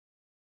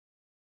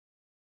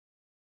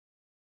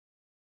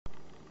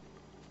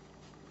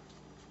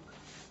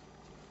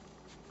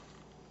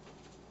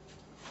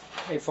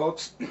Hey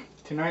folks,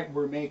 tonight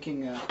we're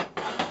making a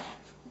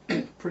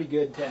pretty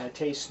good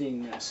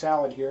tasting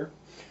salad here.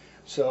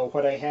 So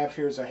what I have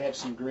here is I have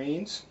some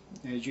greens,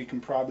 as you can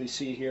probably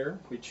see here,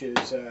 which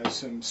is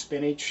some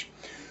spinach,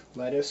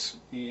 lettuce,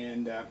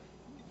 and a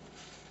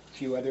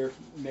few other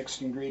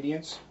mixed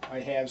ingredients. I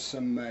have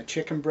some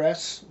chicken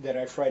breasts that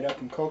I fried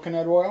up in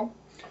coconut oil.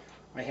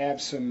 I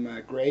have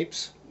some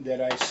grapes that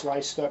I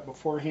sliced up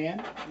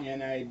beforehand,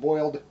 and I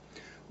boiled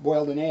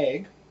an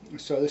egg.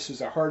 So this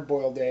is a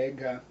hard-boiled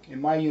egg. In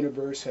my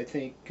universe, I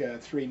think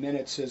 3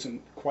 minutes isn't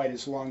quite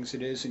as long as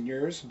it is in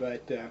yours,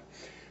 but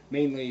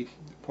mainly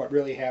what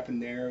really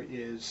happened there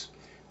is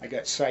I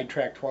got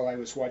sidetracked while I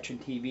was watching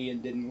TV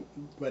and didn't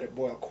let it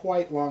boil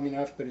quite long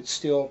enough, but it's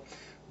still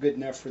good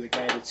enough for the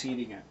guy that's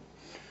eating it.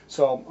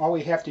 So all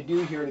we have to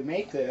do here to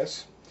make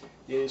this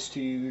is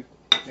to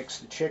mix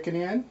the chicken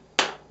in,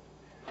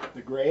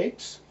 the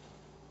grapes,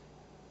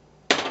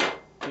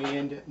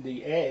 and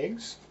the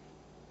eggs.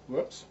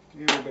 Whoops,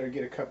 we better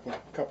get a couple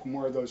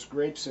more of those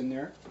grapes in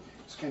there.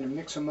 Just kind of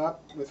mix them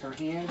up with our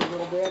hand a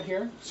little bit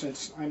here,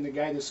 since I'm the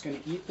guy that's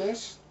going to eat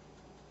this.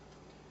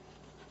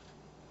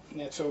 And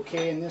that's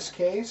okay in this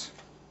case.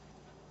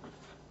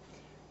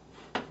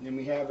 And then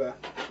we have a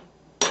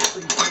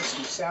pretty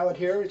tasty salad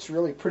here. It's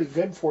really pretty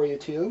good for you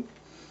too.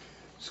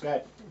 It's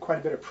got quite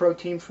a bit of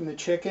protein from the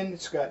chicken.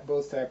 It's got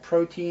both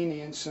protein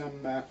and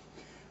some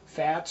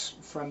fats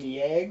from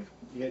the egg.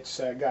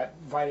 It's got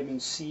vitamin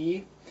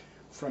C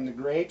from the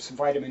grapes,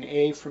 vitamin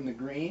A from the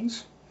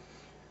greens.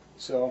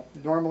 So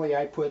normally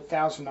I put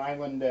Thousand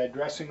Island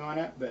dressing on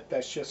it, but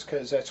that's just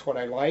because that's what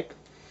I like.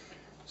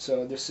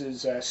 So this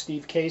is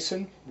Steve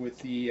Cason with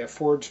the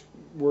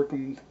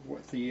working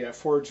with the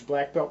Forged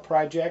Black Belt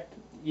Project,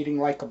 Eating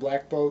Like a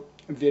Black Belt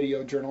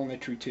Video Journal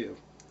Entry 2.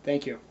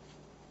 Thank you.